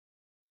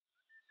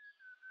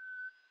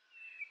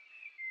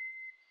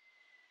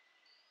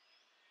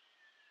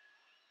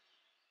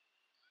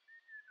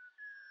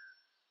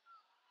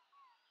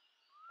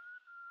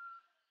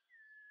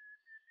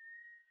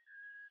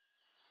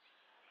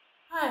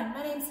Hi,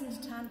 my name is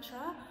Sinta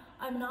Tantra.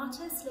 I'm an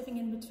artist living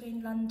in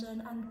between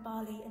London and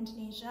Bali,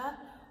 Indonesia.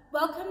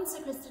 Welcome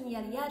to Kristin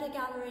Hjellegjerde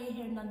Gallery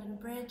here in London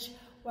Bridge,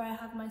 where I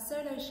have my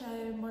solo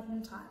show,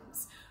 Modern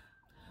Times.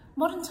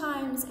 Modern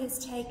Times is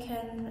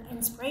taken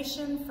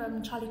inspiration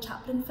from Charlie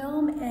Chaplin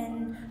film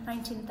in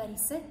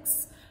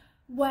 1936,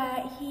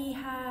 where he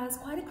has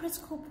quite a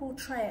critical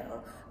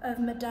portrayal of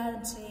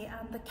modernity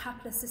and the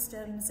capitalist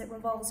systems it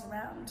revolves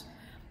around.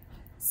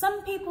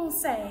 Some people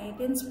say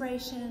the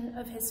inspiration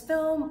of his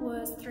film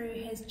was through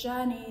his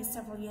journeys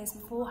several years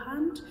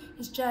beforehand,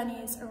 his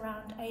journeys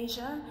around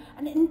Asia,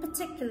 and in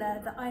particular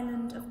the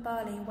island of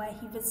Bali where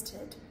he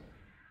visited.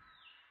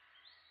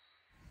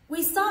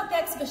 We start the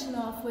exhibition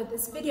off with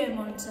this video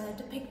monitor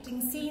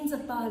depicting scenes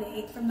of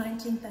Bali from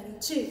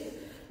 1932.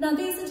 Now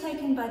these are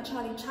taken by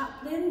Charlie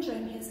Chaplin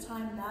during his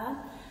time there,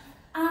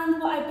 and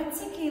what I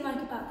particularly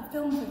like about the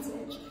film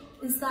footage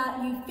is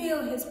that you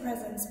feel his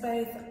presence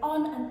both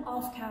on and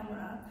off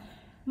camera.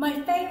 My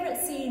favourite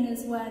scene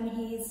is when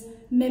he's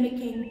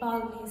mimicking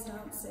Balinese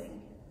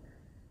dancing.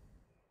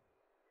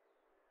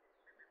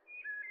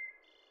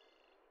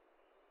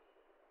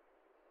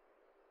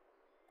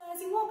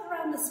 As you walk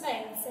around the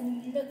space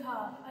and you look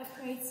up, I've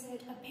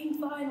created a pink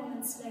vinyl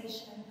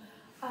installation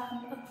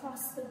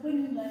across the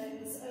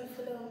windows of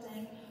the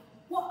building.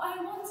 What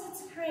I wanted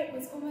to create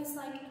was almost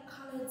like a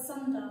coloured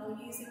sundial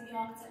using the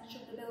architecture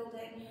of the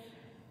building.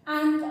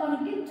 And on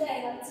a good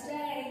day like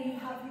today, you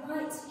have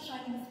light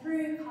shining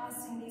through,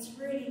 casting these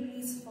really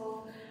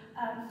beautiful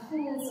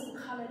pools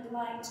of coloured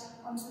light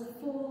onto the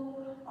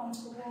floor, onto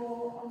the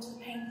wall, onto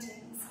the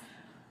paintings.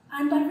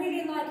 And I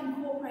really like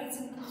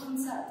incorporating the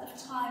concept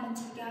of time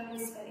into the gallery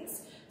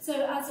space.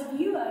 So as a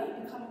viewer,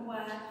 you become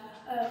aware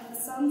of the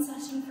sun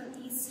setting from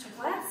east to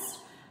west,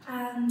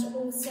 and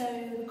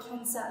also the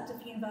concept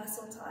of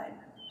universal time.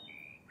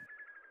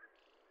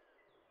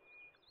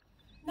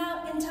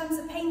 Now, in terms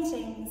of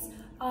paintings,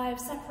 I've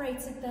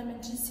separated them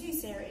into two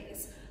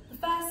series. The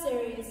first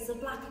series is a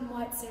black and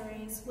white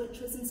series, which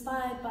was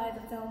inspired by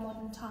the film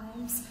Modern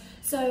Times.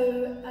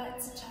 So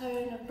it's a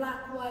tone of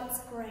black,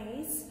 whites,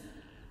 greys.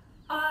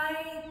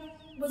 I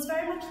was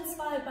very much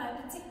inspired by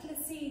a particular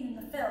scene in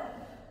the film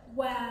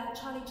where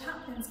Charlie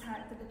Chaplin's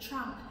character, the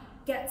tramp,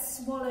 gets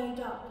swallowed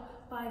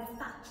up by the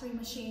factory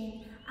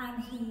machine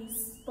and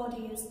his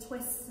body is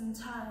twists and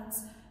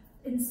turns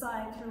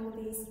inside through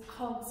all these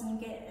cogs and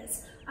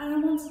gears. And I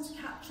wanted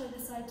to capture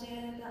this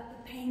idea that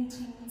the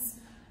paintings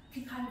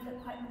could kind of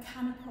look quite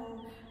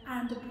mechanical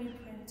and a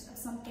blueprint of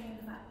something in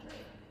the factory.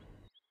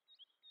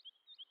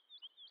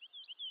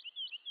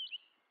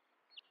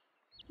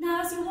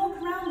 Now, as you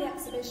walk around the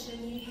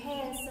exhibition, you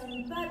hear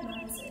some bird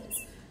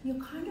noises.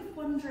 You're kind of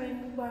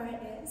wondering where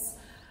it is.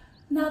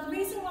 Now, the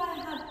reason why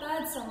I have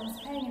bird songs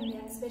playing in the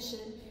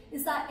exhibition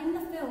is that in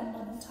the film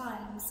Modern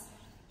Times,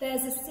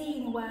 there's a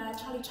scene where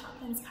Charlie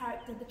Chaplin's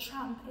character, the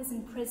tramp, is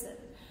in prison,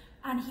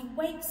 and he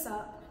wakes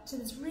up to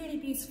this really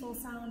beautiful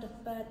sound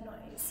of bird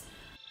noise.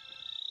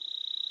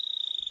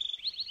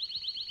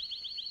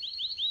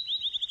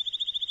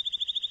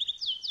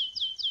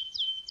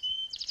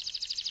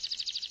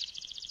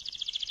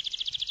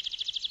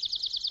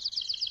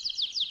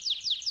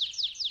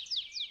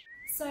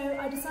 So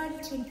I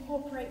decided to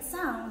incorporate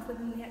sound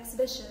within the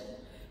exhibition.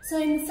 So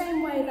in the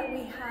same way that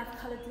we have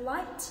coloured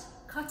light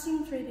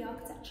cutting through the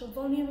architectural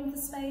volume of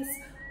the space,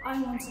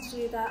 I wanted to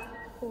do that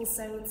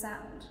also with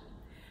sound.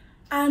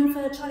 And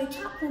for Charlie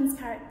Chaplin's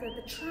character,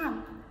 the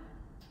tramp,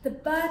 the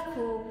bird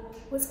call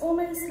was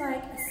almost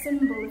like a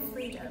symbol of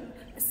freedom,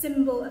 a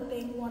symbol of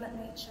being one at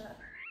nature.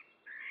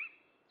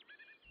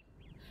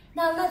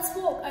 Now let's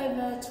walk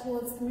over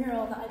towards the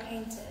mural that I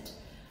painted.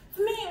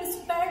 For me, it was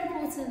very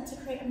important to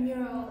create a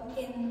mural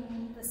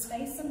in the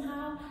space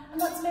somehow, and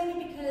that's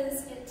mainly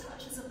because it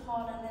touches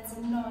upon and there's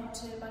a nod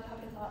to my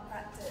public art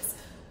practice,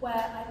 where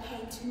I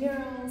paint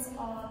murals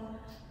on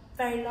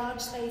very large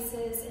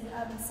spaces in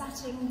urban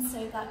settings,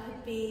 so that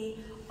could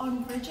be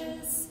on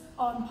bridges,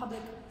 on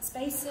public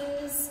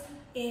spaces,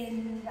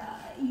 in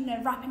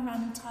wrapping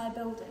around entire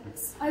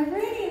buildings. I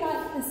really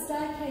liked the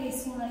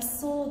staircase when I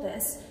saw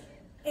this.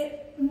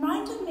 It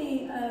reminded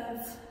me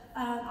of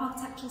an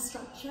architectural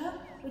structure,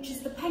 which is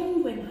the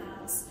Penguin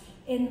House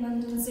in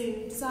London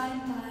Zoo,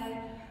 designed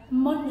by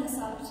modernist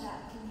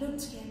architect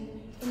Lutkin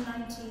in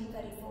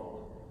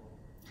 1934.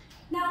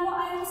 Now, what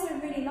I also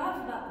really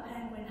love about the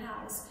Penguin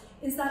House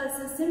is that it's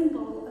a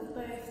symbol of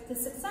both the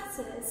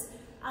successes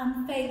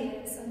and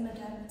failures of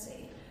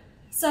modernity.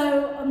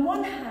 So, on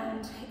one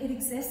hand, it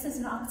exists as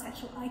an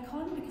architectural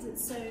icon because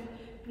it's so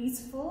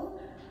beautiful,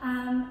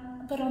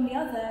 but on the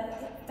other,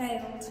 it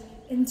failed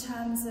in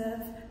terms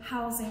of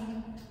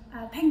housing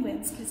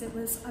penguins because it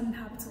was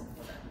uninhabitable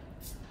for them.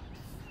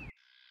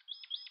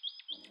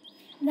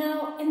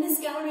 Now, in this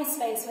gallery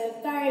space, we're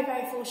very,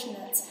 very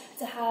fortunate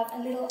to have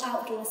a little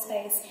outdoor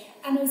space,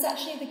 and it was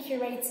actually the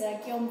curator,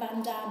 Guillaume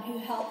Vandame, who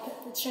helped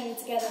put the show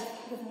together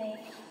with me.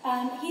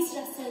 He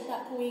suggested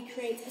that we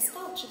create a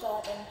sculpture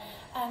garden,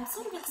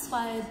 sort of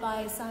inspired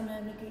by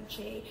Simon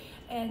Noguchi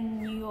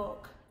in New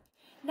York.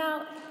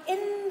 Now,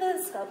 in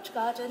the sculpture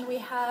garden, we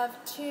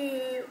have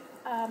two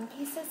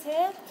pieces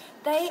here,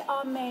 they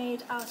are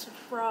made out of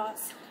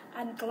brass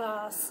and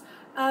glass.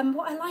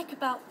 What I like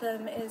about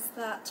them is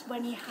that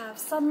when you have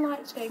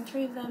sunlight going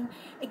through them,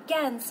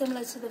 again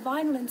similar to the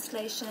vinyl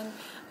installation,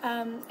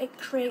 it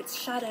creates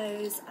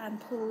shadows and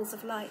pools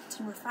of light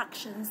and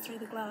refractions through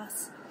the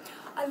glass.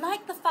 I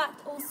like the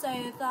fact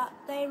also that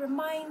they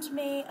remind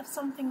me of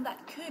something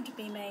that could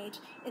be made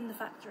in the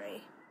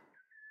factory.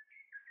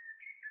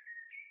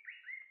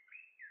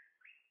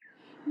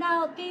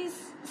 Now,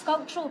 these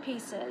sculptural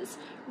pieces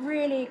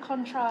really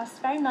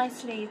contrast very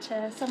nicely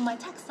to some of my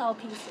textile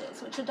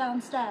pieces, which are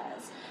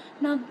downstairs.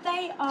 Now,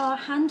 they are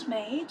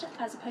handmade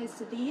as opposed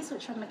to these,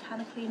 which are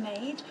mechanically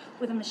made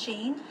with a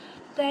machine.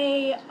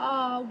 They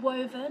are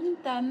woven,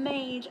 they're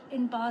made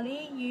in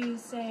Bali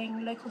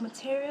using local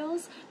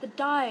materials. The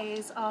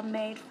dyes are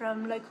made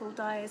from local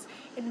dyes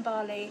in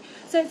Bali.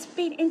 So it's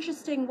been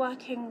interesting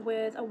working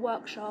with a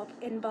workshop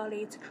in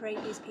Bali to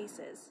create these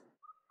pieces.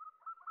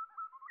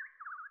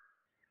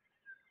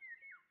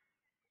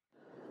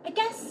 I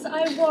guess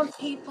I want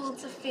people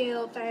to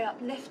feel very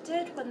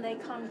uplifted when they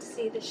come to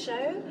see the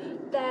show.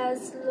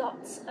 There's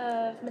lots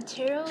of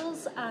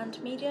materials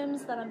and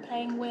mediums that I'm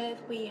playing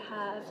with. We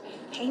have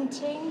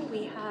painting,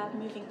 we have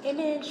moving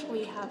image,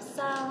 we have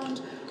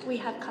sound, we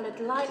have coloured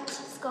light,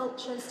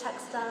 sculptures,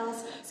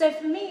 textiles. So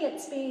for me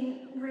it's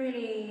been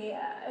really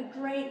a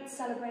great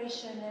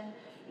celebration in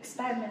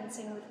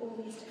experimenting with all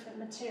these different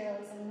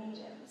materials and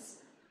mediums.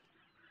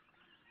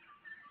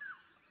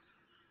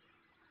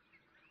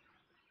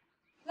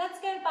 Let's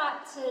go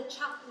back to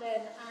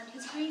Chaplin and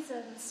his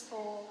reasons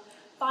for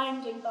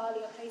finding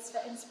Bali a place for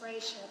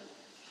inspiration.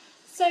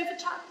 So for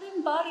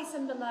Chaplin, Bali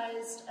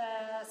symbolised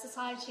a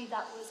society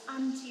that was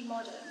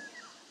anti-modern.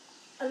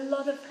 A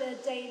lot of the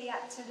daily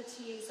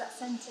activities that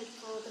centred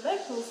for the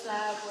locals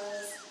there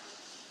was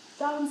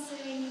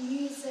dancing,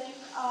 music,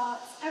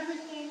 arts,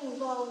 everything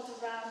revolved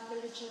around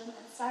religion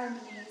and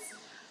ceremonies,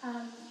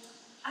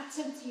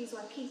 activities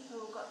where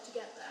people got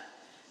together.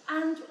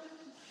 And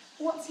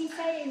what's he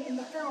saying in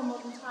the film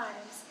Modern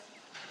Times?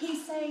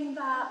 He's saying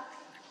that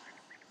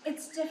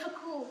it's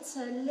difficult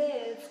to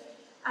live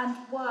and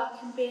work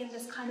and be in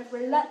this kind of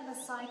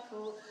relentless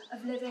cycle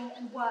of living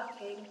and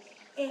working.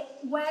 It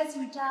wears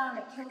you down,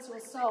 it kills your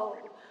soul.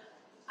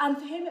 And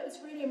for him it was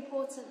really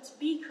important to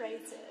be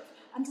creative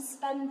and to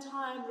spend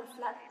time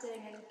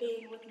reflecting and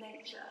being with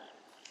nature.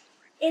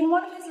 In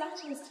one of his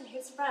letters to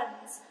his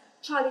friends,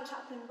 Charlie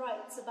Chaplin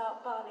writes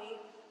about Bali,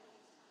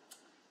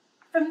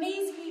 "From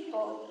these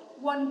people,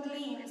 one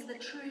gleans the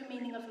true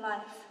meaning of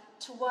life,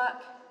 to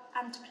work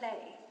and to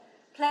play,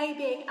 play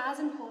being as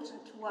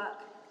important to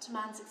work to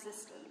man's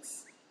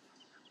existence."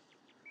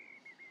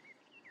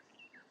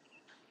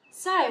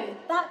 So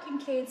that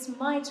concludes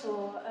my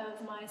tour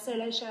of my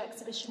solo show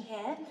exhibition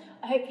here.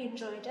 I hope you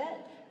enjoyed it.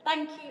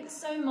 Thank you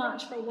so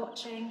much for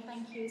watching.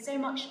 Thank you so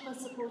much for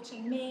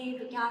supporting me,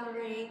 the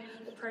gallery,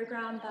 the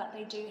programme that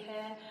they do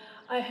here.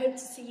 I hope to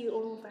see you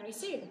all very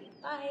soon.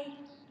 Bye.